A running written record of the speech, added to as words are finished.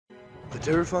The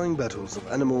terrifying battles of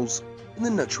animals in the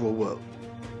natural world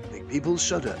make people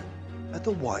shudder at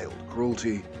the wild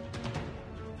cruelty.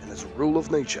 And as a rule of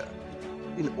nature,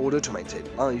 in order to maintain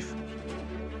life,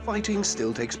 fighting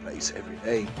still takes place every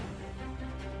day.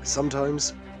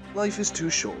 Sometimes, life is too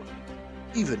short,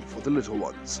 even for the little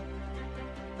ones.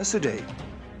 As today,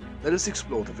 let us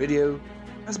explore the video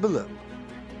as below.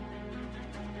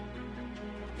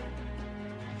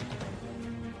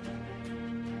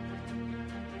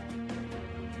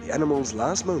 The animal's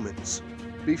last moments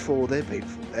before their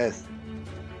painful death.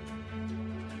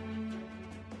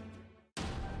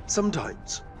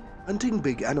 Sometimes, hunting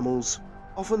big animals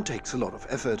often takes a lot of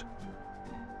effort.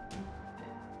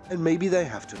 And maybe they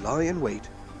have to lie in wait,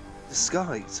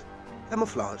 disguise,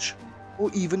 camouflage,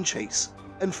 or even chase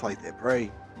and fight their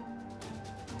prey.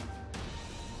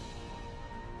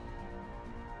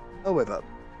 However,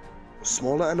 for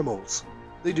smaller animals,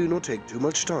 they do not take too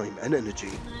much time and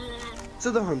energy,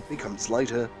 so the hunt becomes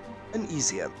lighter and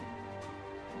easier.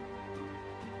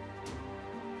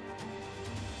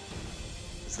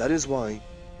 That is why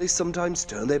they sometimes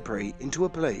turn their prey into a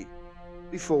play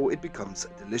before it becomes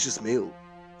a delicious meal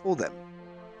for them.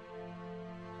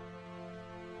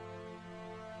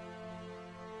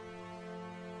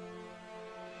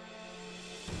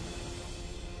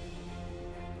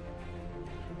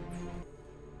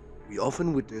 We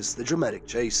often witness the dramatic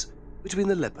chase between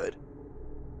the leopard,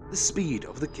 the speed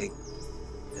of the king,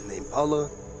 and the impala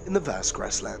in the vast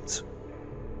grasslands,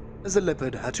 as the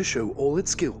leopard had to show all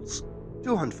its skills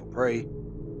to hunt for prey,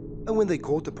 and when they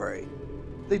caught the prey,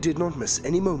 they did not miss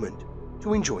any moment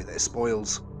to enjoy their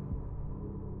spoils.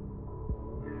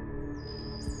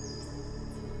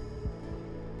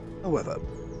 However,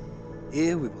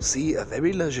 here we will see a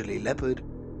very leisurely leopard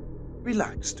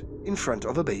relaxed in front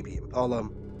of a baby impala.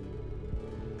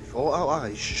 Before our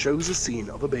eyes shows a scene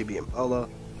of a baby impala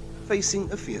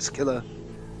facing a fierce killer,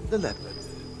 the leopard.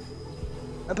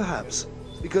 And perhaps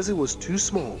because it was too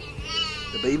small,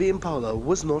 the baby impala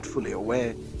was not fully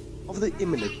aware of the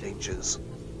imminent dangers,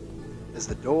 as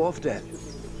the door of death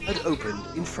had opened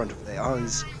in front of their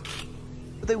eyes.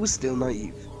 But they were still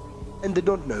naive and did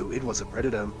not know it was a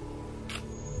predator,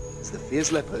 as the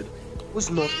fierce leopard was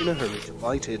not in a hurry to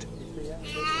bite it,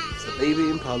 as the baby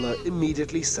impala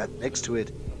immediately sat next to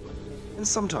it and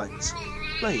sometimes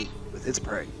played with its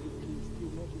prey.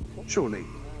 Surely,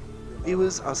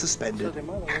 viewers are suspended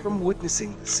from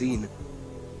witnessing the scene.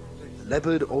 The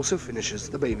leopard also finishes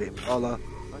the baby impala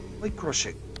by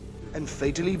crushing and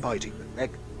fatally biting the neck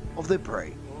of their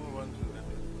prey.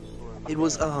 It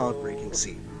was a heartbreaking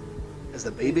scene, as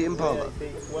the baby impala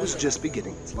was just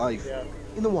beginning its life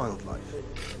in the wildlife.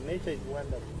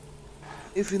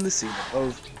 If in the scene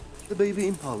above, the baby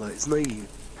impala is naive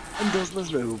and does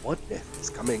not know what death is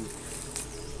coming,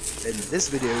 then in this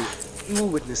video we will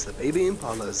witness the baby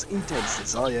impala's intense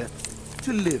desire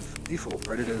to live before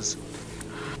predators.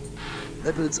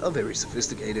 Leopards are very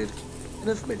sophisticated and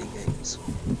have many games,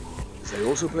 as they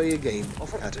also play a game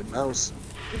of cat and mouse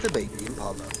with the baby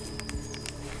impala.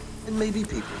 And maybe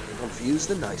people can confuse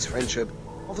the nice friendship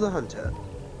of the hunter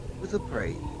with the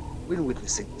prey when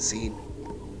witnessing the scene.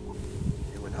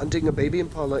 And when hunting a baby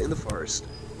impala in the forest,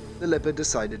 the leopard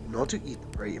decided not to eat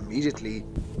the prey immediately,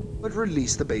 but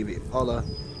release the baby impala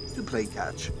to play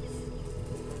catch,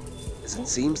 as it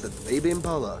seems that the baby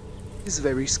impala is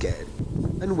very scared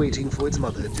and waiting for its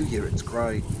mother to hear its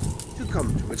cry to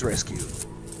come to its rescue.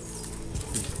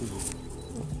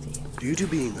 Due to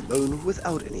being alone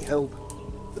without any help,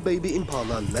 the baby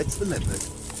impala lets the leopard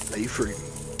play freely,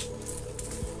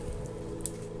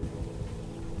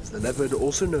 as the leopard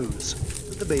also knows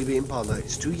that the baby impala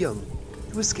is too young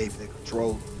to escape their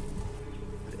control.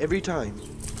 But every time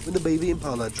when the baby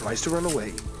impala tries to run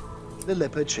away, the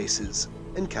leopard chases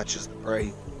and catches the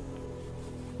prey,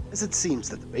 as it seems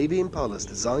that the baby impala's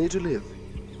desire to live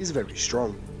is very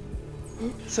strong.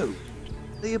 So,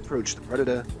 they approach the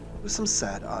predator with some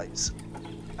sad eyes,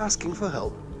 asking for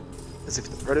help, as if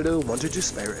the predator wanted to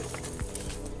spare it,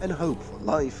 and hope for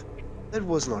life that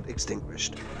was not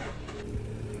extinguished,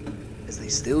 as they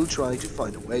still try to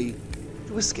find a way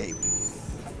to escape,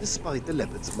 despite the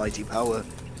leopard's mighty power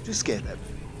to scare them.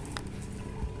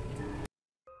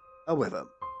 However,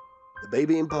 the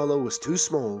baby impala was too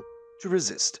small to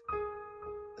resist,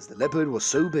 as the leopard was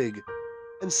so big,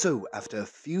 and so after a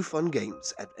few fun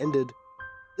games had ended,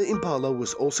 the impala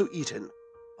was also eaten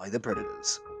by the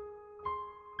predators.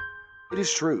 It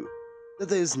is true that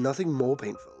there is nothing more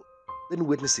painful than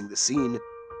witnessing the scene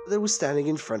where they were standing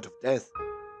in front of death,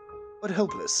 but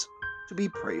helpless to be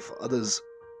prey for others.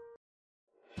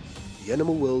 The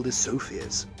animal world is so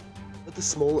fierce that the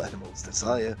small animal's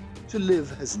desire to live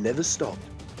has never stopped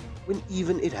when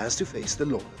even it has to face the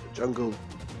Lord of the Jungle.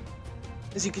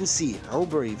 As you can see how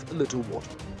brave a little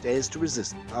warthog dares to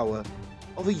resist the power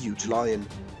of a huge lion.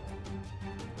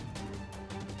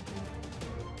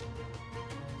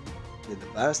 In the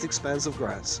vast expanse of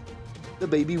grass, the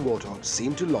baby warthog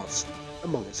seemed to lost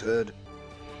among his herd.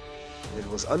 It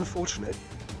was unfortunate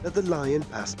that the lion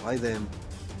passed by them.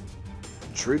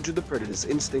 True to the predator's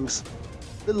instincts,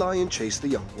 the lion chased the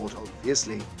young warthog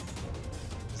fiercely.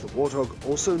 The warthog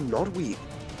also not weak,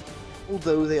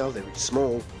 although they are very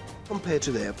small compared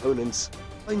to their opponents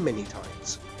by many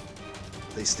times.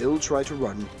 They still try to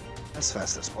run as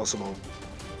fast as possible.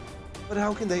 But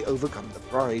how can they overcome the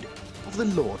pride of the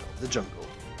Lord of the Jungle?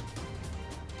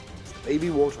 As the baby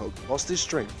warthog lost his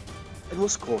strength and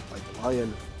was caught by the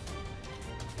lion,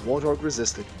 the warthog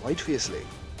resisted quite fiercely,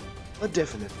 but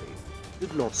definitely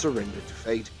did not surrender to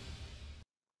fate.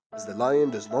 As the lion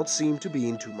does not seem to be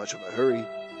in too much of a hurry,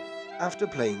 after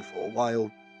playing for a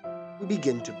while, we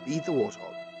begin to beat the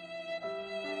warthog.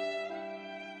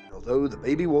 And although the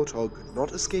baby warthog could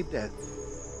not escape death,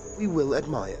 we will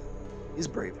admire his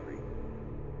bravery.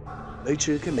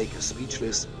 Nature can make us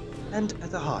speechless and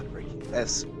at the heartbreaking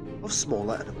deaths of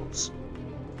smaller animals.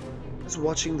 As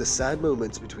watching the sad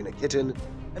moments between a kitten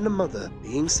and a mother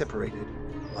being separated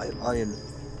by a lion.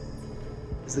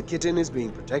 As the kitten is being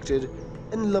protected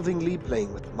and lovingly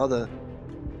playing with the mother,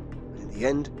 but in the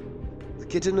end, the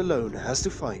kitten alone has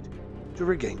to fight to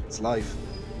regain its life.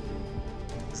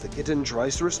 As the kitten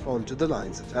tries to respond to the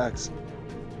lion's attacks.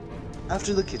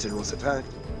 After the kitten was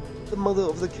attacked, the mother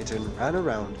of the kitten ran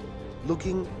around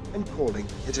looking and calling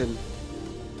the kitten.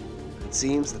 But it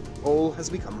seems that the call has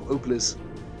become hopeless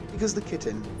because the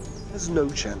kitten has no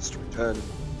chance to return.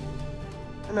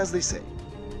 And as they say,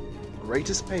 the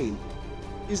greatest pain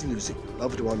is losing a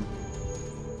loved one.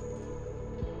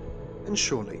 And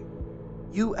surely,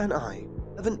 you and I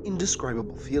have an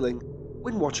indescribable feeling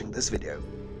when watching this video,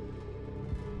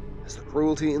 as the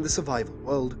cruelty in the survival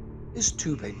world is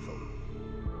too painful,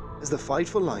 as the fight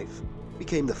for life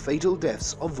became the fatal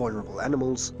deaths of vulnerable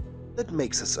animals that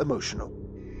makes us emotional.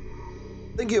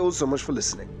 Thank you all so much for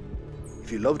listening.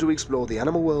 If you love to explore the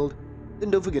animal world,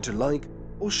 then don't forget to like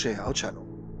or share our channel.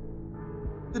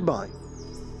 Goodbye,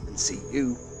 and see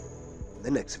you in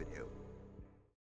the next video.